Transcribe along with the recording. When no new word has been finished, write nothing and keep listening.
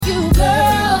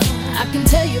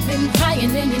you've been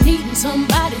crying and you're needing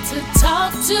somebody to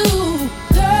talk to.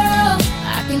 Girl,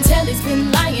 I can tell he's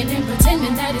been lying and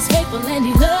pretending that he's faithful and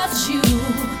he loves you.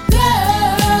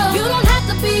 Girl, you don't have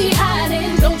to be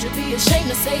hiding. Don't you be ashamed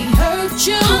to say he hurt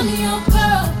you. I'm your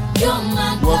girl, you're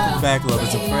my girl. Welcome back,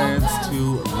 lovers and friends,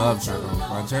 to Love Journal.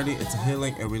 My journey into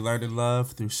healing and relearning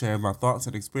love through sharing my thoughts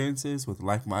and experiences with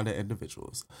like-minded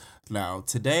individuals. Now,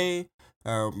 today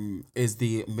is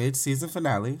the mid-season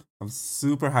finale. I'm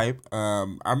super hyped.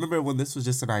 I remember when this was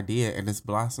just an idea and it's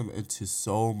blossomed into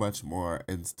so much more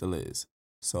and still is.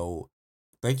 So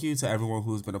thank you to everyone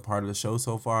who's been a part of the show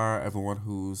so far, everyone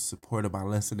who's supported by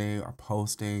listening or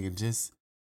posting, and just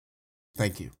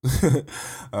thank you.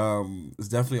 It's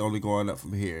definitely only going up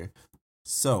from here.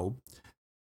 So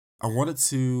I wanted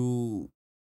to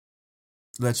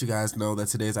let you guys know that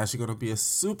today is actually going to be a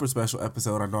super special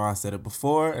episode. I know I said it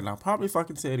before, and I'll probably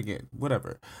fucking say it again.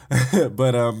 Whatever.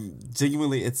 But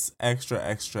genuinely, it's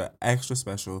extra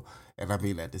special, and I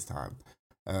mean that this time.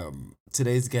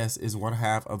 Today's guest is one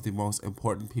half of the most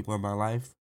important people in my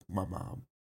life, my mom.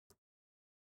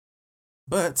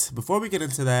 But before we get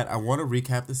into that, I want to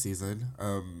recap the season.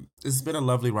 It's been a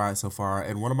lovely ride so far,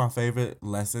 and one of my favorite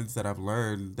lessons that I've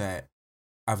learned that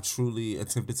I've truly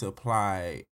attempted to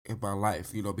apply in my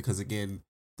life, because again,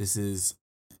 this is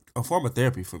a form of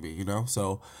therapy for me,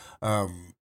 So,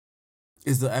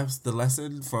 is the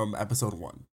lesson from episode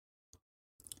 1.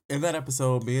 In that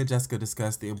episode, me and Jessica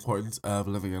discussed the importance of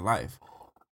living your life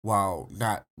while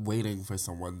not waiting for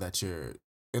someone that you're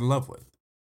in love with.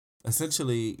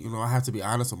 Essentially, I have to be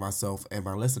honest with myself and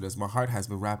my listeners. My heart has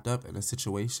been wrapped up in a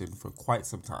situation for quite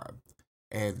some time,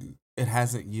 and it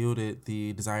hasn't yielded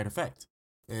the desired effect.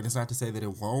 And it's not to say that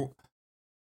it won't,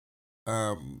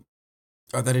 or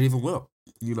that it even will,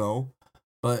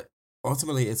 but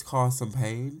ultimately it's caused some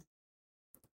pain,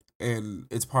 and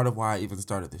it's part of why I even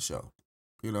started the show,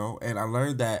 and I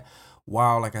learned that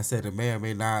while, like I said, it may or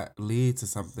may not lead to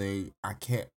something, I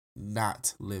can't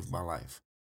not live my life.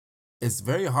 It's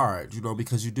very hard,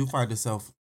 because you do find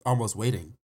yourself almost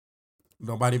waiting.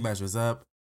 Nobody measures up,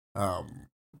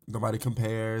 nobody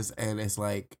compares, and it's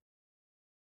like,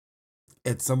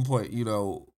 at some point,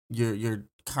 you're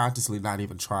consciously not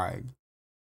even trying.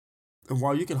 And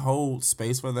while you can hold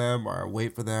space for them or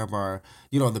wait for them or,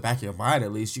 in the back of your mind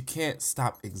at least, you can't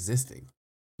stop existing.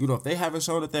 If they haven't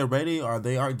shown that they're ready or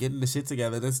they aren't getting the shit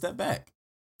together, then step back.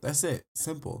 That's it.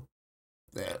 Simple.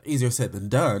 Easier said than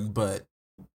done, but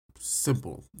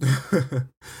simple. And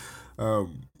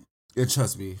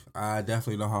trust me, I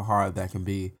definitely know how hard that can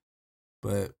be.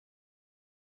 But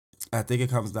I think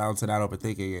it comes down to not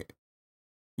overthinking it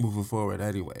moving forward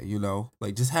anyway,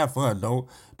 like just have fun.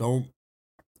 Don't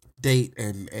date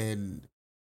and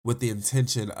with the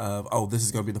intention of, oh, this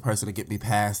is going to be the person to get me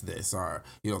past this, or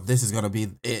this is going to be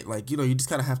it. Like, you just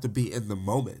kind of have to be in the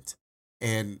moment.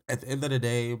 And at the end of the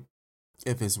day,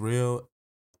 if it's real,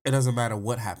 it doesn't matter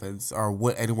what happens or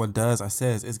what anyone does or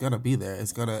says, it's going to be there.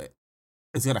 It's going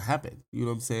to happen. You know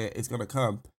what I'm saying? It's going to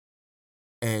come.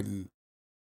 And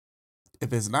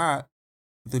if it's not,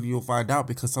 then you'll find out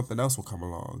because something else will come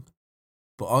along.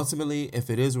 But ultimately, if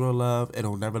it is real love,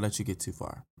 it'll never let you get too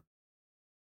far.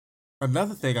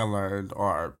 Another thing I learned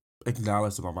or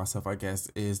acknowledged about myself, I guess,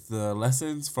 is the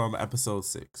lessons from episode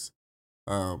 6.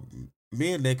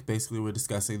 Me and Nick basically were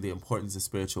discussing the importance of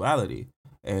spirituality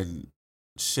and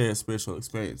shared spiritual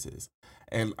experiences.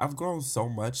 And I've grown so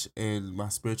much in my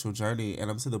spiritual journey,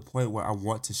 and I'm to the point where I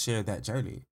want to share that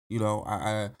journey.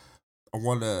 I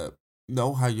want to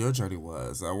know how your journey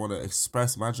was. I want to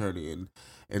express my journey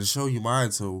and show you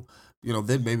mine. So,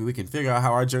 then maybe we can figure out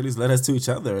how our journeys led us to each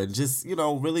other and just,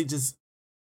 really just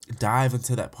dive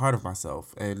into that part of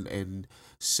myself and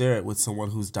share it with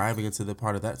someone who's diving into the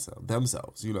part of that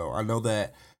themselves. I know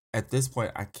that at this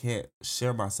point I can't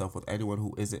share myself with anyone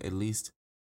who isn't at least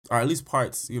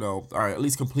parts, or at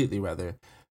least completely rather,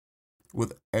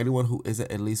 with anyone who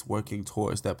isn't at least working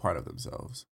towards that part of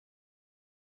themselves.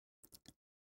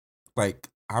 Like,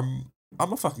 I'm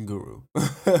a fucking guru.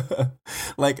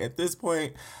 Like, at this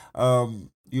point, I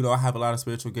have a lot of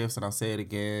spiritual gifts, and I'll say it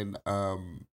again.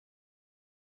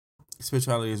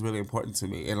 Spirituality is really important to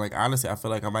me. And, like, honestly, I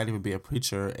feel like I might even be a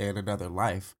preacher in another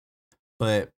life.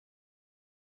 But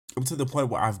I'm to the point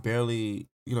where I've barely,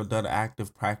 done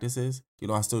active practices.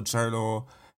 I still journal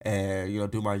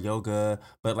and, do my yoga.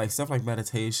 But, like, stuff like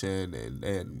meditation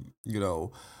and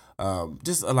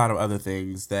just a lot of other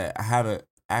things that I haven't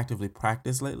actively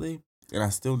practiced lately, and I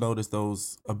still notice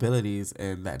those abilities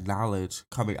and that knowledge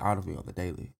coming out of me on the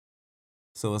daily.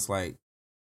 So it's like,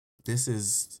 this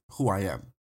is who I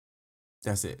am.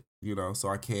 That's it, so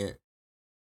I can't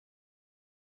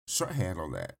shorthand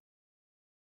on that.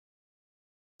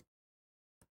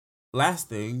 last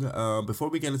thing, before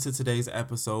we get into today's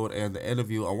episode and the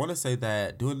interview, I want to say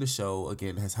that doing the show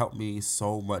again has helped me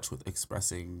so much with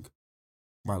expressing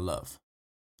my love,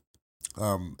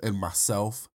 in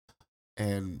myself,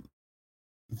 and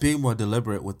being more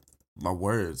deliberate with my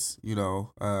words.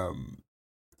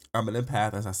 I'm an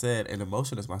empath, as I said, and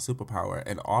emotion is my superpower.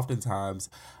 And oftentimes,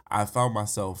 I found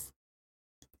myself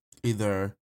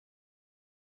either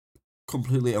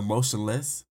completely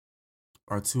emotionless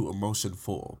or too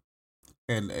emotionful,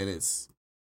 and it's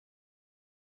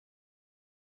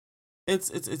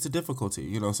a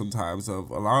difficulty, sometimes of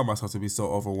allowing myself to be so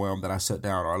overwhelmed that I shut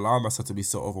down, or allowing myself to be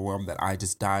so overwhelmed that I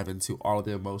just dive into all of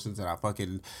the emotions and I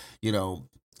fucking,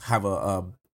 have a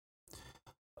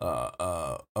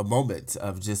moment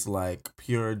of just like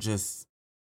pure just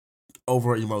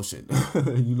over emotion,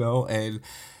 and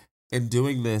in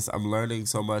doing this, I'm learning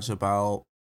so much about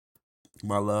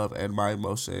my love and my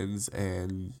emotions,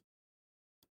 and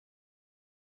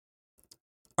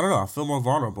I don't know, I feel more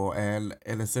vulnerable and,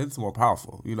 in a sense, more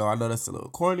powerful. I know that's a little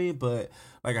corny, but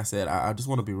like I said, I just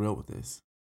want to be real with this.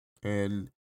 And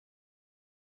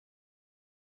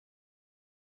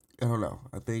I don't know,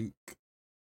 I think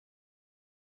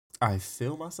I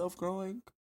feel myself growing.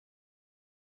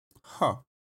 Huh.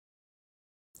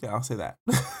 Yeah, I'll say that.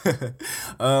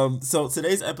 So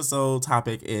today's episode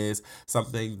topic is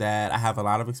something that I have a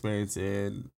lot of experience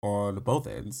in on both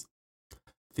ends: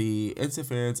 the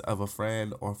interference of a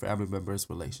friend or family member's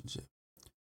relationship.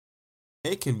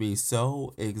 It can be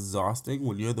so exhausting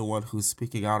when you're the one who's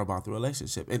speaking out about the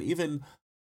relationship, and even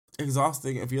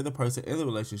exhausting if you're the person in the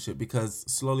relationship, because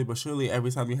slowly but surely,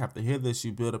 every time you have to hear this,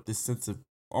 you build up this sense of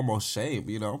almost shame.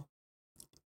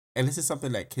 And this is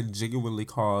something that can genuinely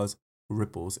cause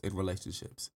ripples in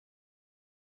relationships.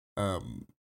 Um,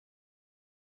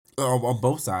 on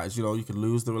both sides, you can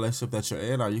lose the relationship that you're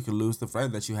in, or you can lose the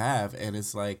friend that you have, and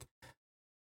it's like,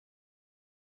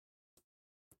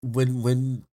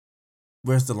 when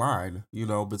where's the line,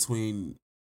 between,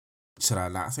 should I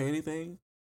not say anything?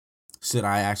 Should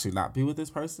I actually not be with this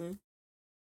person?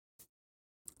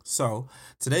 So,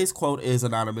 today's quote is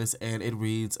anonymous and it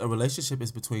reads: "A relationship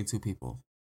is between two people.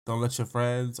 Don't let your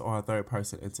friends or a third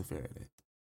person interfere in it."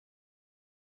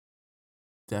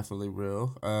 Definitely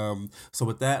real. So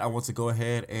with that, I want to go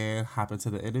ahead and hop into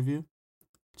the interview.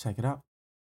 Check it out.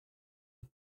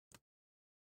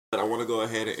 I want to go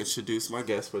ahead and introduce my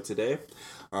guest for today.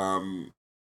 My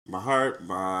heart,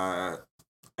 my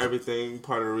everything,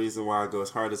 part of the reason why I go as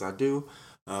hard as I do.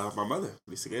 My mother,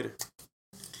 Lisa Gator.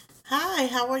 Hi,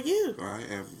 how are you? I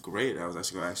am great. I was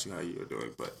actually going to ask you how you were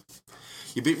doing, but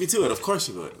you beat me to it. Of course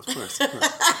you would. Of course.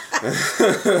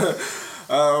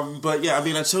 But yeah, I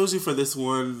mean, I chose you for this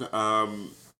one, and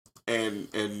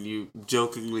you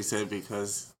jokingly said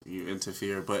because you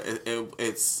interfere, but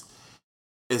it's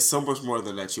so much more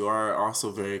than that. You are also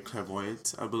very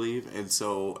clairvoyant, I believe, and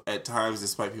so at times,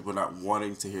 despite people not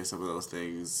wanting to hear some of those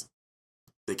things,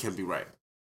 they can be right.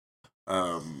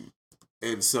 Um,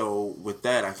 and so with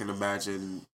that, I can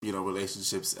imagine,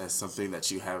 relationships as something that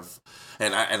you have,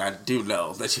 and I do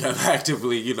know that you have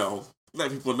actively, let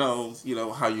people know,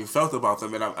 how you felt about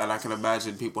them, and I can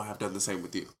imagine people have done the same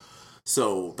with you.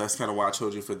 So that's kind of why I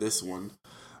chose you for this one,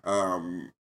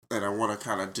 and I want to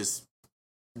kind of just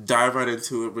dive right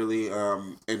into it, really,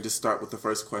 and just start with the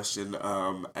first question,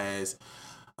 as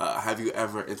have you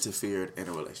ever interfered in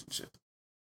a relationship?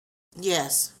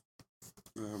 Yes.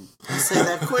 I'll say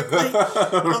that quickly.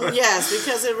 Yes,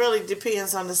 because it really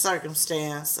depends on the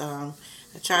circumstance. I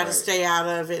try to stay out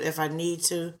of it if I need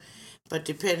to, but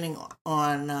depending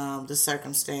on the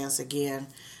circumstance, again,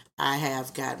 I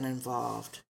have gotten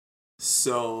involved.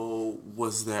 So,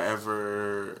 was there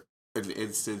ever an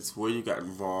instance where you got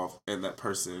involved and that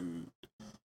person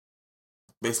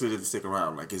basically didn't stick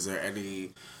around? Like, is there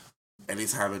any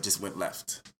time it just went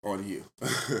left on you,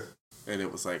 and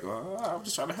it was like, well, I'm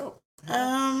just trying to help?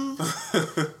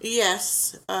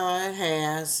 Yes, it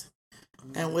has.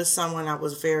 And with someone I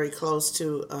was very close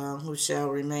to, who shall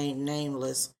remain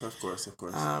nameless. Of course.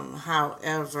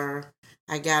 However,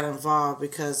 I got involved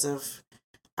because of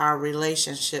my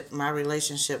relationship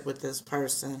with this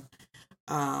person.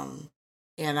 And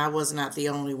I was not the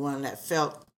only one that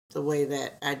felt the way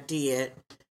that I did.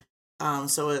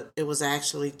 So it was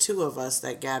actually two of us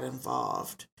that got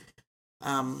involved.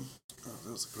 That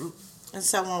was a group. And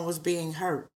someone was being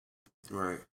hurt.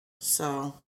 Right.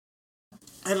 So.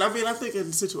 And I mean, I think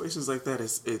in situations like that,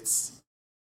 it's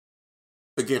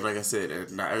again, like I said,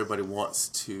 and not everybody wants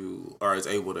to or is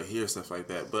able to hear stuff like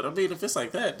that. But I mean, if it's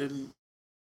like that, then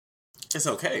it's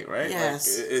okay, right?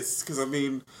 Yes. Like, it's because I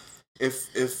mean,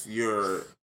 if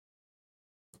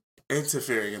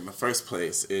interfering in the first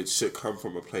place, it should come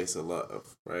from a place of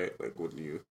love, right? Like when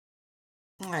you,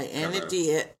 right, and it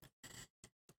did.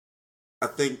 I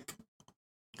think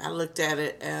I looked at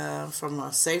it from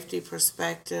a safety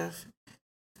perspective.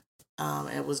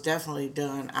 It was definitely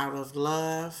done out of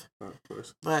love, of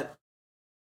course. but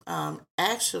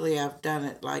actually, I've done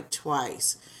it like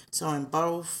twice. So in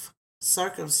both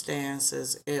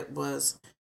circumstances, it was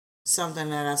something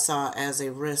that I saw as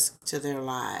a risk to their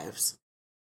lives.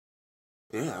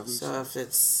 Yeah. I mean, so if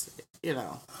it's,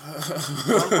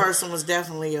 one person was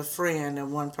definitely a friend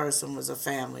and one person was a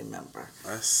family member.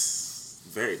 That's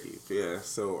very deep, yeah.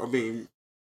 So, I mean,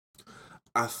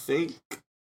 I think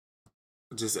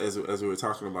just as we were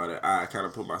talking about it, I kind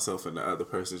of put myself in the other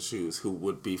person's shoes who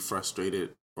would be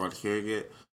frustrated on hearing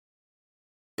it.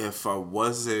 If I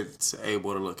wasn't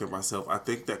able to look at myself, I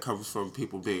think that comes from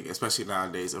people being, especially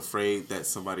nowadays, afraid that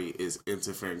somebody is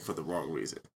interfering for the wrong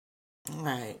reason.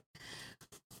 Right.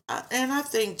 And I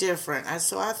think different.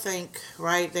 So I think,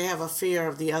 right, they have a fear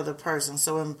of the other person.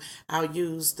 So I'll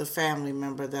use the family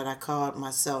member that I called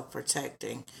myself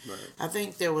protecting. Right. I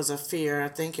think there was a fear. I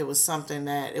think it was something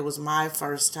that it was my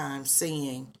first time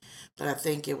seeing, but I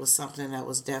think it was something that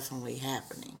was definitely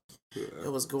happening. Yeah.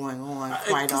 It was going on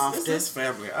quite often. It's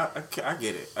family. I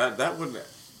get it. That wouldn't...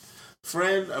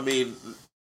 Friend, I mean...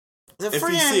 If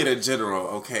you see it in general,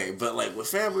 okay. But, like, with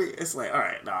family, it's like, all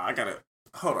right, I gotta...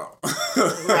 Hold on.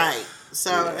 Right.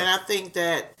 So, yeah. And I think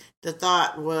that the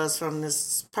thought was from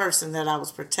this person that I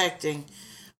was protecting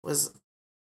was,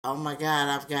 oh my God,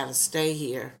 I've got to stay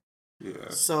here.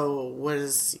 Yeah. So what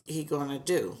is he going to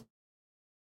do?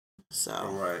 So.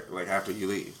 Right. Like after you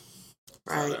leave.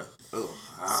 Right.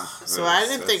 So I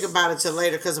didn't think about it till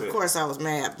later because, of course, I was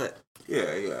mad, but.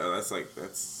 Yeah.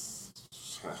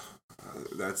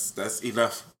 That's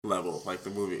enough level, like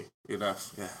the movie.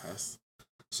 Enough. Yeah. That's.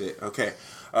 Shit. Okay.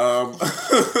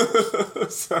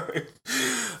 Sorry.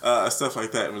 Stuff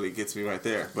like that really gets me right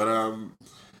there. But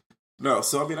no.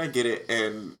 So I mean, I get it,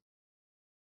 and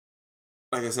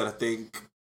like I said, I think.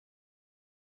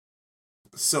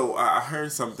 So I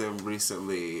heard something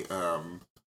recently, and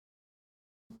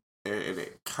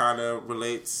it kind of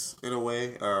relates in a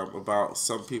way about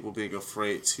some people being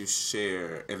afraid to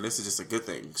share, and this is just a good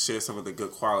thing. Share some of the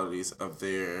good qualities of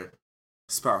their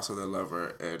spouse or their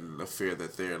lover, and the fear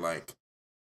that they're like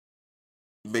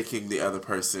making the other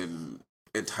person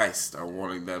enticed or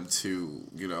wanting them to,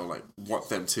 want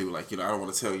them to, I don't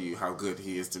want to tell you how good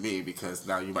he is to me because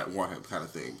now you might want him, kind of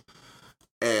thing.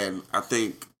 And I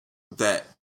think that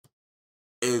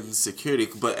insecurity,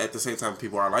 but at the same time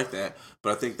people are like that,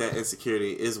 but I think that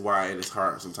insecurity is why it is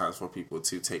hard sometimes for people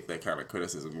to take that kind of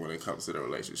criticism when it comes to the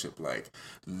relationship. Like,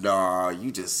 nah,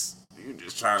 you just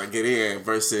trying to get in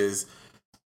versus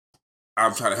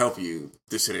I'm trying to help you.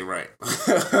 This shit ain't right.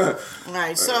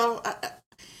 Right. So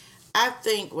I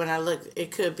think when I look,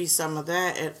 it could be some of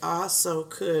that. It also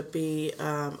could be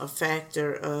a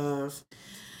factor of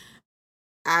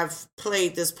I've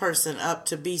played this person up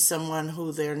to be someone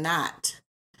who they're not.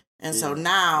 And so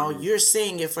now you're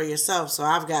seeing it for yourself, so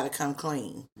I've got to come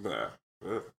clean. Yeah.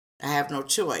 I have no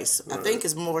choice. I think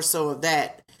it's more so of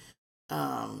that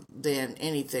than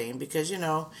anything. Because,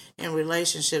 in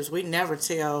relationships, we never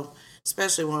tell,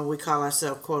 especially when we call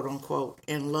ourselves, quote unquote,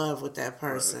 in love with that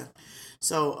person. Right.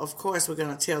 So, of course, we're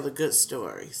going to tell the good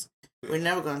stories. Yeah. We're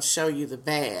never going to show you the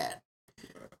bad.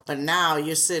 But now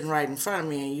you're sitting right in front of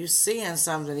me and you're seeing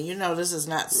something, and this is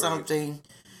not something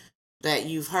that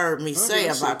you've heard me say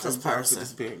about this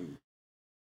person.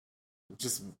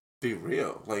 Just be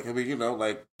real. Like, I mean,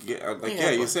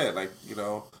 you said,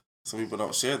 some people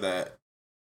don't share that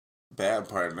bad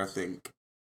part, and I think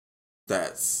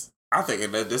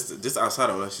and this outside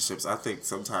of relationships, I think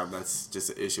sometimes that's just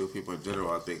an issue with people in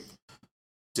general. I think,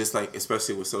 just like,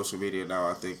 especially with social media now,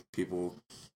 I think people...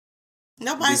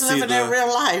 Nobody's living their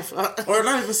real life. Or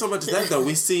not even so much that, though.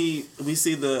 We see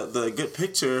the good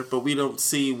picture, but we don't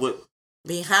see what...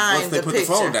 behind the picture. Once they put the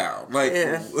phone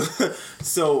down.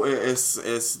 So it's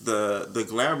the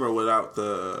glamour without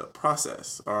the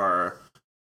process.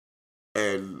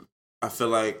 And I feel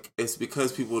like it's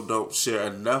because people don't share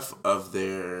enough of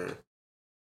their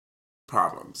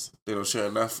problems. They don't share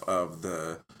enough of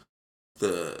the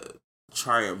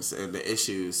triumphs and the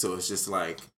issues. So it's just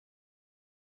like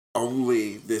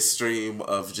only this stream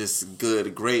of just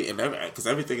good, great, and because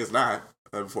everything is not,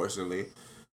 unfortunately.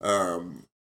 And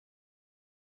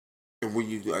when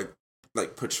you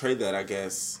like portray that, I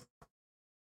guess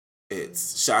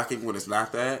it's shocking when it's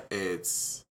not that.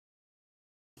 It's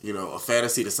a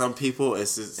fantasy to some people.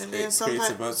 It's just, and then some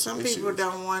issues. people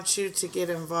don't want you to get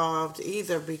involved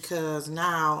either because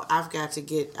now I've got to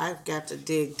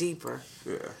dig deeper.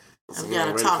 Yeah. So I've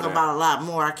got to talk about a lot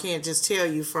more. I can't just tell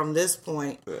you from this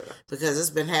point because it's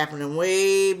been happening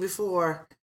way before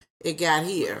it got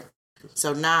here.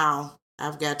 So now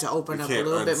I've got to open up a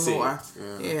little bit more.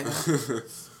 Yeah.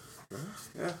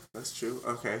 Yeah, that's true.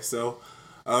 Okay, so,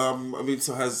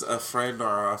 so has a friend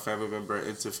or a family member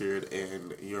interfered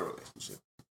in your relationship?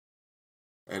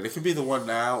 And it can be the one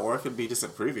now, or it could be just a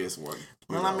previous one.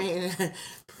 Well, I mean,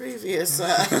 previous,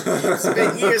 it's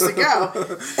been years ago.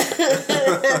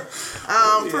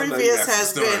 Previous has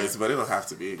stories, but it don't have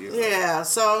to be. Yeah,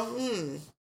 so,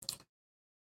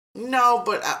 no,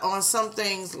 but on some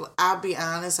things, I'll be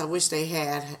honest, I wish they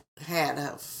had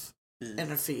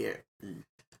interfered.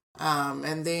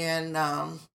 And then,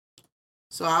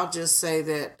 so I'll just say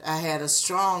that I had a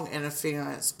strong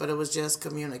interference, but it was just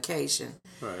communication.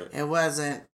 Right. It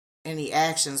wasn't any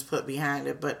actions put behind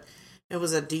it, but it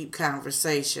was a deep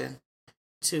conversation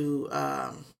to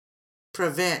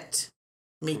prevent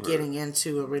me getting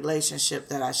into a relationship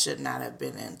that I should not have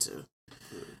been into.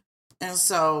 Right. And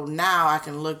so now I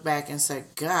can look back and say,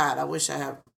 God, I wish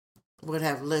I would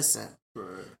have listened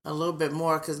a little bit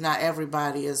more, because not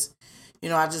everybody is...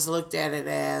 I just looked at it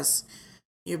as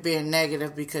you're being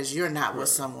negative because you're not with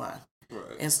someone.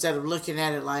 Right. Instead of looking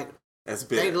at it like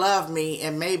they love me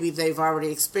and maybe they've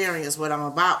already experienced what I'm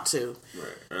about to.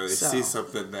 Right. Or they see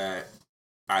something that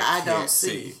I don't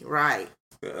see. Right.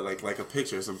 Like a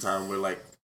picture, sometimes we're like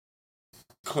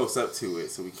close up to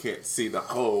it, so we can't see the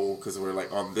whole because we're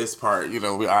like on this part.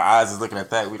 Our eyes is looking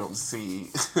at that. We don't see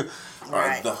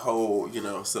the whole.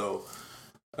 So.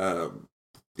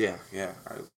 Yeah,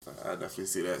 I definitely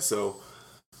see that. So,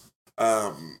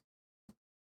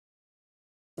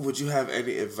 would you have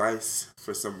any advice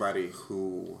for somebody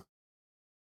who,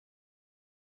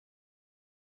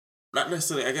 not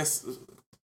necessarily, I guess,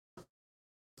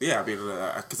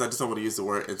 because I just don't want to use the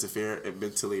word interfere. It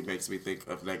mentally makes me think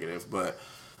of negative, but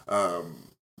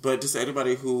just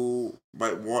anybody who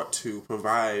might want to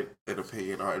provide an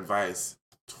opinion or advice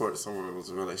towards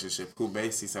someone's relationship who may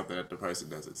see something that the person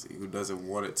doesn't see, who doesn't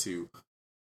want it to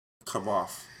come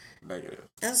off negative.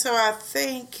 And so I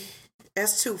think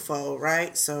that's twofold,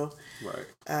 right? So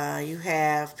you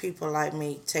have people like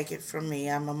me, take it from me,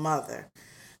 I'm a mother.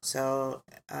 So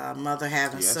mother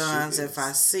having sons, if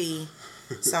I see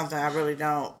something, I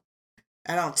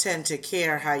don't tend to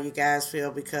care how you guys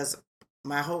feel, because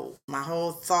my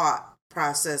whole thought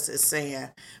process is saying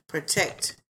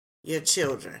protect your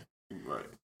children. Right.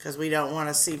 Because we don't want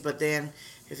to see. But then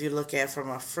if you look at it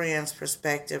from a friend's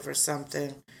perspective or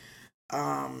something,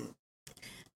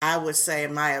 I would say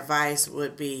my advice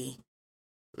would be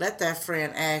let that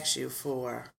friend ask you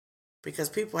because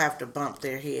people have to bump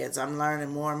their heads. I'm learning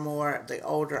more and more the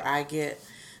older I get.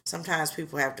 Sometimes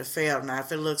people have to fail. Now,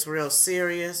 if it looks real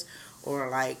serious or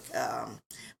like,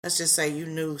 let's just say you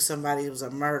knew somebody was a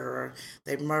murderer.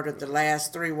 They murdered the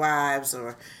last 3 wives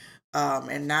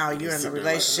and now you're in a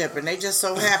relationship and they just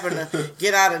so happen to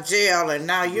get out of jail and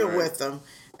now you're with them.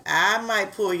 I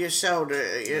might pull your shoulder,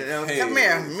 hey, come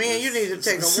here, man, you need to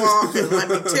take a walk and let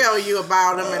me tell you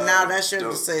about them, and now that's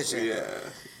your decision. Yeah.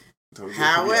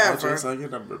 However, your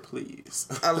number, please.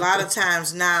 A lot of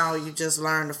times now you just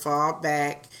learn to fall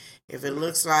back. If it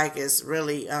looks like it's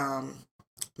really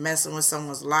messing with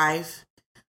someone's life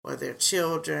or their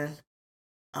children,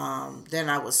 then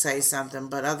I would say something.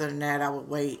 But other than that, I would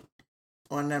wait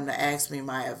on them to ask me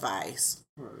my advice.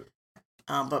 Right.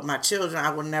 But my children, I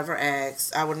would never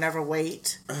ask. I would never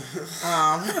wait.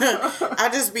 I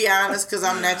just be honest, because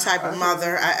I'm that type of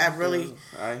mother.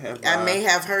 I may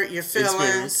have hurt your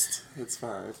feelings. It's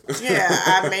fine. Yeah,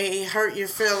 I may hurt your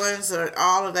feelings or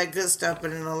all of that good stuff,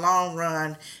 but in the long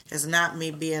run, it's not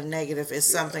me being negative. It's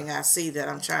something I see that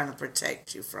I'm trying to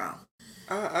protect you from.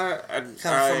 I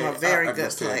come from a very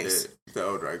good place. The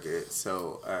older I get,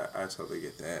 so I totally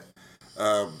get that.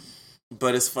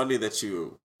 But it's funny that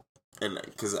you. And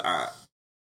because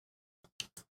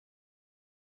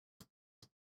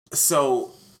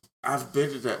I've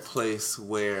been in that place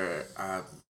where I'm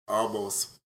almost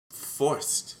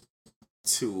forced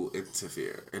to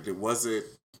interfere, and it wasn't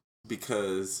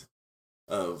because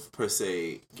of per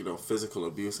se, physical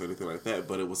abuse or anything like that,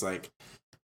 but it was like,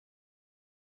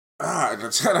 and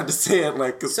I'm trying not to say it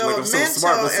like I'm so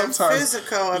smart, but sometimes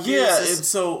physical abuse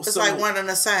it's like one and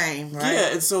the same, right?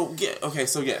 Yeah, and so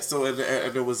and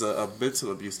there was a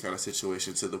mental abuse kind of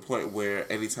situation to the point where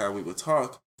anytime we would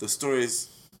talk, the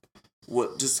stories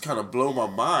would just kind of blow my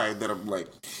mind that I'm like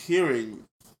hearing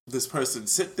this person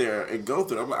sit there and go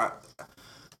through. I'm like,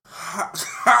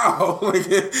 How? Like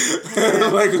my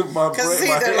brain. Because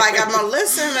either like I'm gonna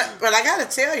listen, but I gotta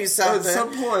tell you something. At some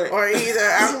point, or either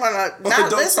I'm gonna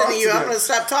not listen to you. I'm gonna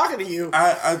stop talking to you.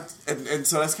 And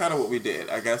so that's kind of what we did.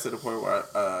 I got to the point where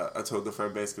I told the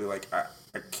friend basically like I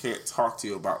can't talk to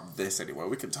you about this anymore.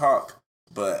 We can talk.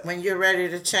 But when you're ready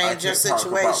to change your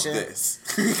situation,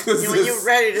 when you're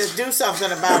ready to do something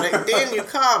about it, then you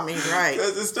call me, right?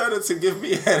 Because it started to give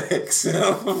me headaches.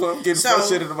 I'm getting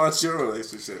frustrated about your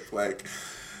relationship. Like,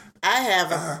 I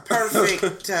have a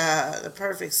perfect, the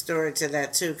perfect story to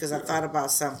that too. Because I thought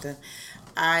about something.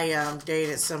 I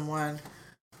dated someone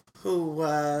who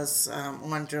was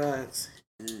on drugs.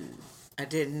 I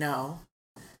didn't know,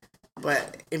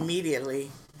 but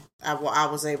immediately. I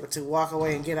was able to walk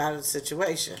away and get out of the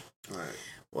situation. Right.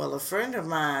 Well, a friend of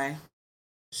mine,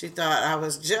 she thought I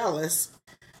was jealous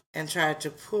and tried to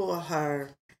pull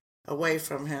her away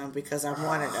from him because I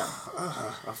wanted him.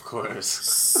 Of course.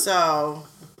 So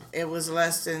it was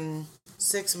less than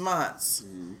 6 months.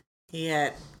 He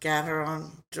had got her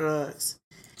on drugs.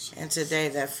 And today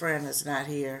that friend is not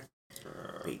here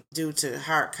due to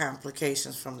heart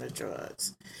complications from the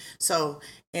drugs. So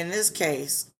in this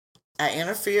case, I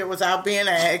interfered without being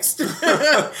asked,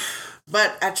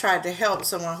 but I tried to help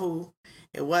someone who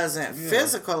it wasn't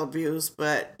physical abuse,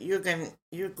 but you're going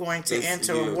to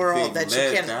enter a world that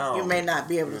you may not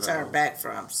be able to turn back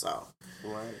from. So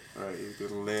right, you're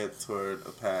getting led toward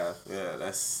a path. Yeah,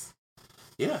 that's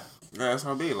what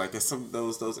I mean. Like it's some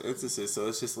those instances. So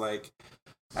it's just like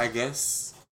I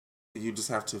guess you just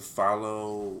have to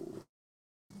follow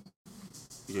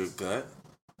your gut.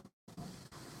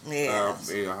 In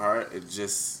your heart, and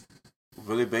just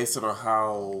really based it on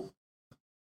how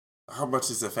much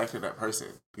it's affecting that person,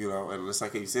 and it's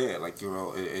like you said, like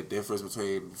it differs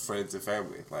between friends and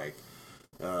family, like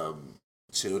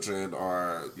children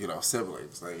or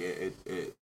siblings, like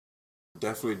it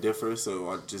definitely differs. So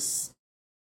I just,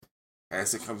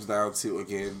 as it comes down to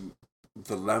again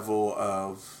the level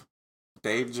of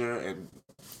danger and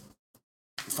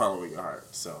following your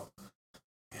heart, so.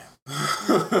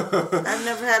 I've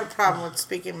never had a problem with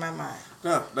speaking my mind.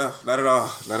 No, not at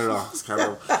all. It's kind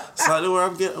of slightly where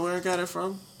I got it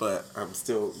from, but I'm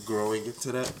still growing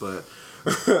into that. But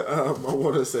I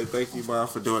want to say thank you, Mom,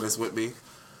 for doing this with me.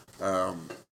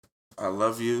 I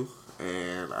love you,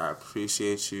 and I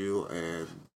appreciate you, and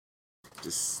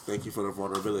just thank you for the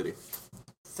vulnerability.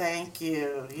 Thank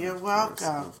you. You're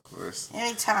welcome. Of course.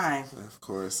 Anytime. Of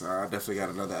course. I definitely got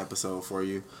another episode for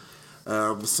you.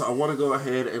 So I want to go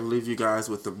ahead and leave you guys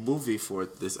with the movie for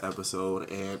this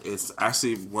episode, and it's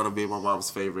actually one of me and my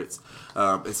mom's favorites.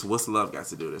 It's What's Love Got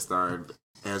to Do? It's starring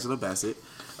Angela Bassett.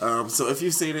 So if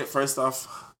you've seen it, first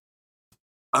off,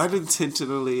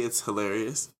 unintentionally, it's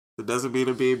hilarious. It doesn't mean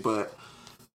to be, but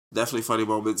definitely funny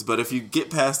moments. But if you get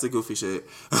past the goofy shit,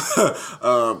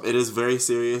 it is very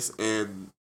serious, and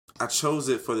I chose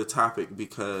it for the topic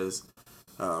because,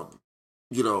 of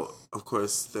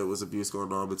course, there was abuse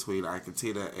going on between Ike and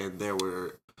Tina, and there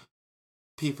were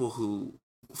people who,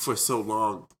 for so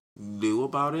long, knew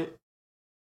about it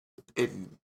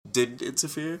and didn't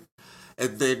interfere.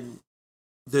 And then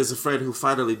there's a friend who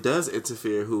finally does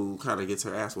interfere who kind of gets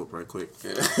her ass whooped right quick.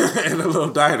 And a little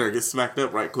diner gets smacked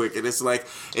up right quick. And it's like,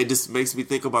 it just makes me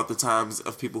think about the times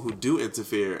of people who do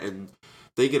interfere and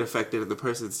they get affected and the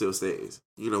person still stays.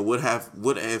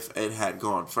 What if it had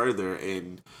gone further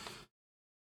and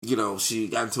she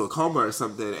got into a coma or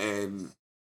something, and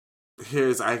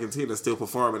here's Ike and Tina still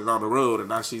performing and on the road, and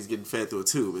now she's getting fed through a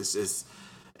tube. It's just...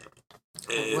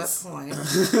 At what point?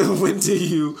 When do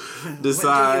you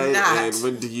decide and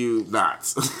when do you not?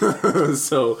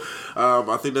 So,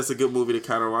 I think that's a good movie to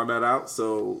kind of round that out.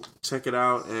 So, check it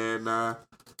out and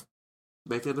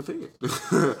make an opinion.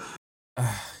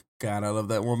 God, I love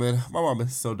that woman. My mom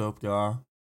is so dope, y'all.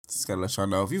 Just gotta let y'all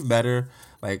know. If you've met her,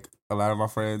 like a lot of my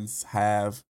friends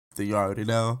have, then you already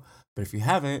know. But if you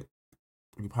haven't,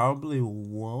 you probably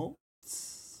won't.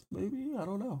 Maybe, I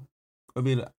don't know. I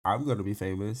mean, I'm gonna be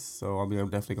famous, so I'm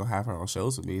definitely gonna have her on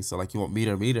shows with me. So like, you won't meet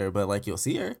her, but like, you'll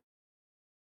see her.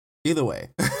 Either way,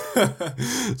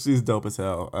 she's dope as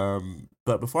hell.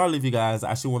 But before I leave you guys,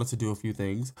 I actually wanted to do a few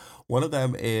things. One of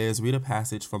them is read a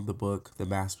passage from the book The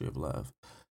Mastery of Love.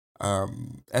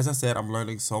 As I said, I'm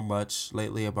learning so much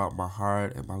lately about my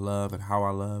heart and my love and how I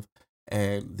love,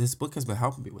 and this book has been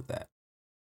helping me with that.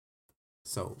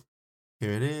 So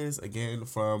here it is, again,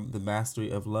 from The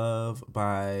Mastery of Love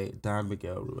by Don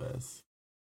Miguel Ruiz.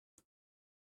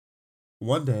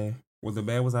 One day, when the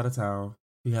man was out of town,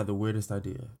 he had the weirdest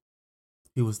idea.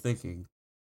 He was thinking,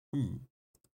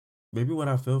 maybe what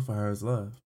I feel for her is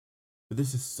love. But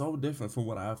this is so different from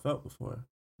what I have felt before.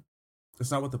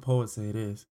 It's not what the poets say it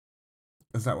is.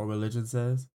 It's not what religion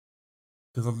says.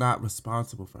 Because I'm not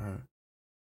responsible for her.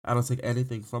 I don't take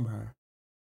anything from her.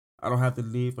 I don't have the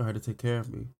need for her to take care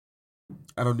of me.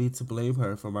 I don't need to blame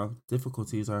her for my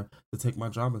difficulties or to take my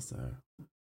dramas to her.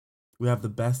 We have the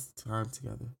best time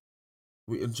together.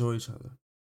 We enjoy each other.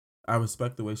 I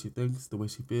respect the way she thinks, the way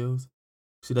she feels.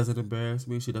 She doesn't embarrass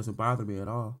me. She doesn't bother me at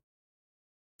all.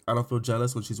 I don't feel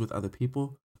jealous when she's with other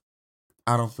people.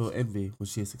 I don't feel envy when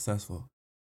she is successful.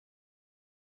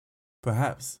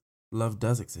 Perhaps love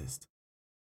does exist,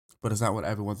 but it's not what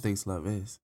everyone thinks love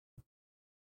is.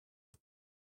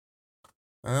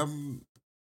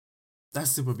 That's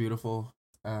super beautiful.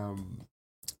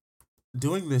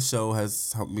 Doing this show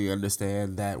has helped me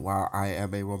understand that while I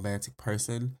am a romantic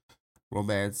person,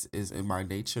 romance is in my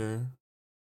nature.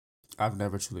 I've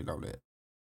never truly known it.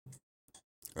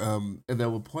 And there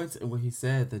were points in what he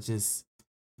said that just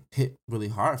hit really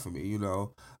hard for me,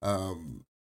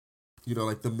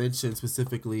 like the mention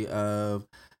specifically of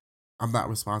I'm not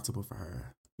responsible for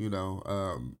her,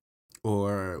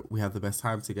 or we have the best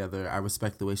time together. I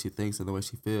respect the way she thinks and the way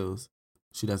she feels.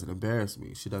 She doesn't embarrass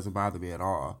me. She doesn't bother me at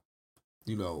all.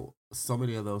 So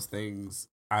many of those things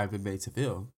I've been made to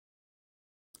feel.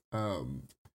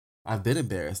 I've been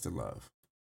embarrassed in love.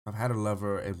 I've had a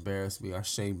lover embarrass me or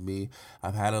shame me.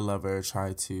 I've had a lover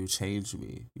try to change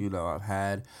me. I've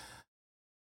had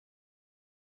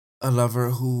a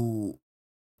lover who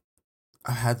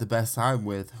I had the best time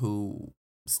with who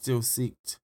still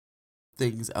seeked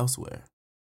things elsewhere.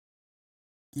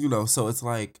 So it's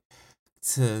like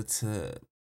to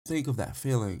think of that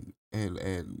feeling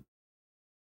and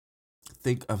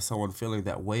think of someone feeling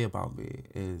that way about me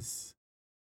is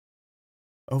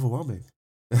overwhelming.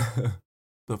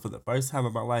 But for the first time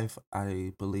in my life,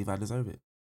 I believe I deserve it.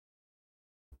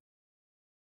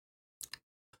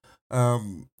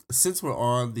 Since we're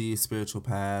on the spiritual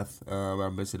path, I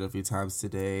mentioned it a few times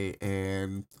today,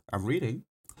 and I'm reading.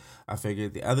 I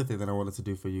figured the other thing that I wanted to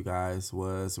do for you guys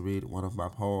was read one of my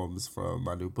poems from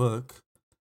my new book,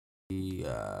 The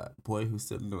Boy Who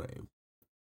Stood in the Rain.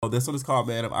 Oh, this one is called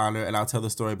Man of Honor, and I'll tell the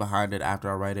story behind it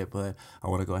after I write it, but I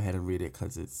want to go ahead and read it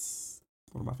because it's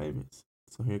one of my favorites.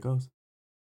 So here it goes.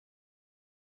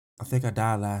 I think I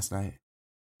died last night,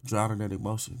 drowning in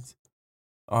emotions.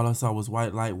 All I saw was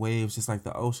white light waves just like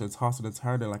the ocean, tossing and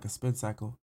turning like a spin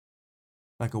cycle.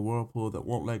 Like a whirlpool that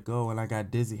won't let go, and I got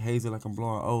dizzy, hazy like I'm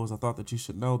blowing O's. I thought that you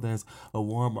should know there's a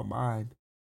war in my mind.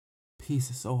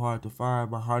 Peace is so hard to find,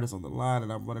 my heart is on the line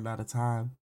and I'm running out of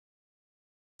time.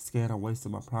 Scared I'm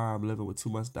wasting my prime, living with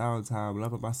too much downtime,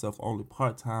 loving myself only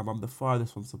part-time. I'm the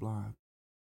farthest from sublime.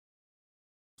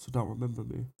 So don't remember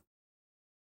me.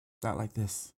 Not like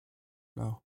this.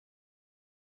 No.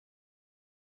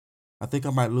 I think I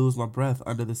might lose my breath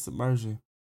under this submersion.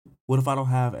 What if I don't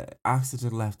have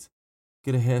oxygen left?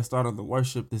 Get a head start on the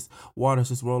worship. This water's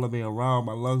just rolling me around.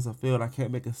 My lungs are filled. I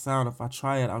can't make a sound. If I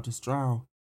try it, I'll just drown.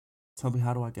 Tell me,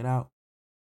 how do I get out?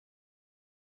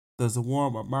 There's a war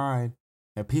in my mind.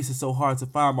 And peace is so hard to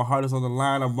find. My heart is on the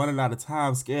line. I'm running out of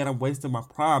time. Scared I'm wasting my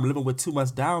prime. Living with too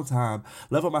much downtime.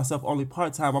 Loving myself only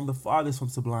part-time. I'm the farthest from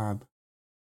sublime.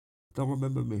 Don't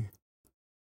remember me.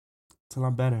 Till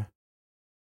I'm better.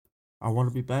 I want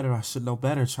to be better. I should know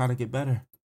better. Trying to get better.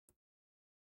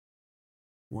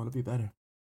 I want to be better.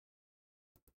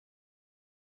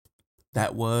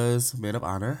 That was Man of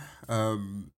Honor.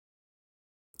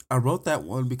 I wrote that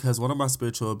one because one of my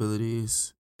spiritual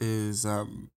abilities is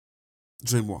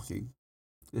dream walking.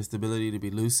 It's the ability to be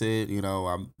lucid.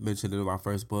 I mentioned it in my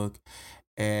first book.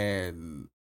 And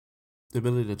the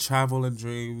ability to travel in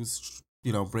dreams,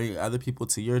 bring other people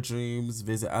to your dreams,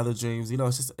 visit other dreams.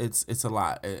 It's a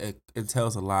lot. It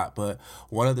entails a lot. But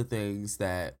one of the things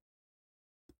that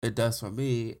it does for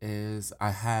me is I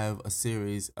have a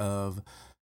series of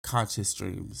conscious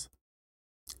dreams.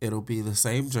 It'll be the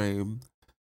same dream.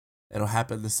 It'll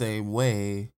happen the same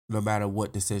way no matter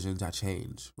what decisions I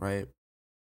change, right?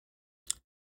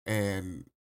 And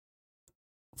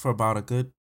for about a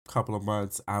good couple of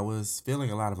months, I was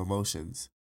feeling a lot of emotions.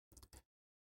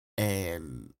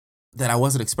 And that I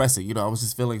wasn't expressing. I was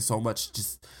just feeling so much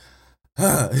just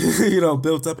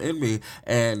built up in me.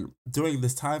 And during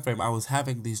this time frame, I was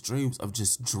having these dreams of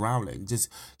just drowning, just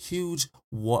huge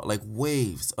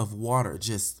waves of water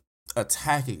just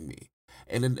attacking me.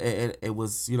 And then it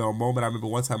was, a moment. I remember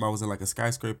one time I was in like a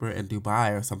skyscraper in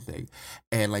Dubai or something.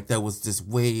 And there was this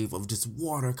wave of just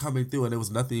water coming through and there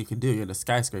was nothing you can do. You're in a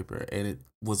skyscraper. And it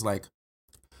was like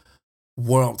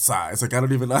world size. I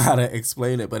don't even know how to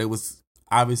explain it, but it was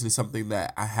obviously something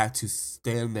that I had to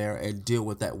stand there and deal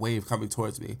with that wave coming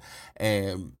towards me.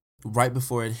 And right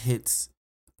before it hits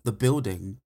the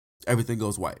building, everything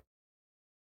goes white.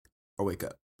 I wake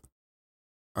up.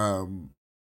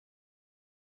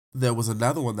 There was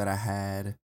another one that I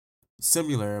had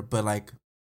similar, but like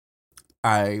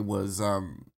I was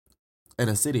in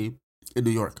a city in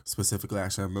New York specifically,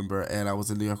 actually I remember, and I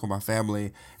was in New York with my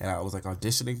family, and I was like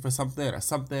auditioning for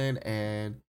something,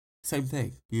 and same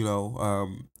thing,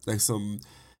 like some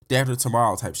Day After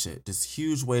Tomorrow type shit, just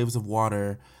huge waves of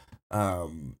water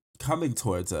coming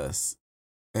towards us,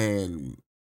 and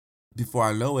before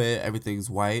I know it, everything's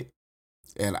white,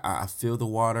 and I feel the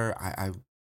water. I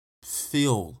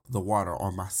feel the water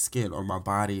on my skin, on my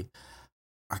body.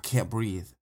 I can't breathe.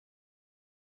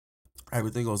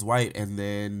 Everything goes white, and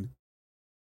then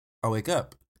I wake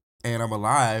up, and I'm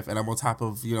alive, and I'm on top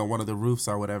of one of the roofs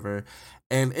or whatever,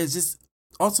 and it's just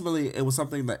ultimately it was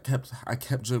something that I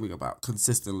kept dreaming about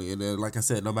consistently, and then like I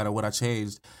said, no matter what I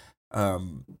changed,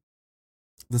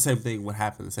 the same thing would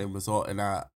happen, the same result, and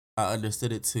I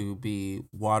understood it to be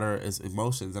water is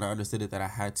emotions, and I understood it that I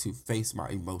had to face my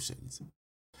emotions.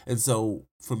 And so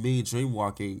for me, dream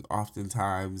walking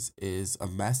oftentimes is a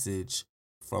message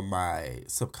from my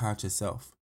subconscious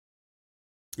self.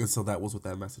 And so that was what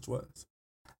that message was.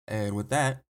 And with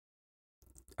that,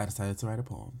 I decided to write a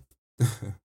poem.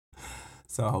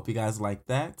 So I hope you guys like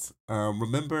that.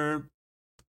 Remember,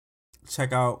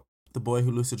 check out The Boy Who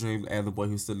Lucid Dreamed and The Boy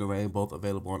Who Stood in the Rain, both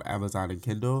available on Amazon and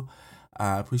Kindle.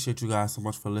 I appreciate you guys so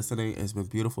much for listening. It's been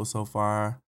beautiful so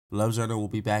far. Love Journal will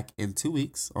be back in 2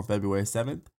 weeks on February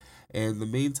 7th. In the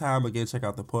meantime, again, check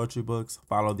out the poetry books.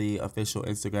 Follow the official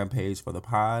Instagram page for the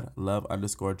pod,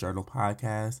 Love_Journal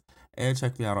Podcast. And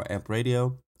check me out on Amp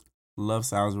Radio, Love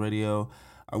Sounds Radio.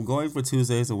 I'm going for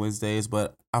Tuesdays and Wednesdays,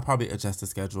 but I'll probably adjust the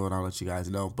schedule and I'll let you guys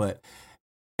know. But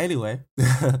anyway,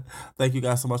 thank you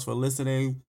guys so much for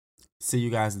listening. See you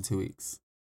guys in 2 weeks.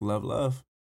 Love, love.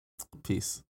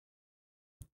 Peace.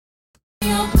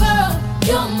 Your girl,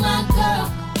 you're my girl.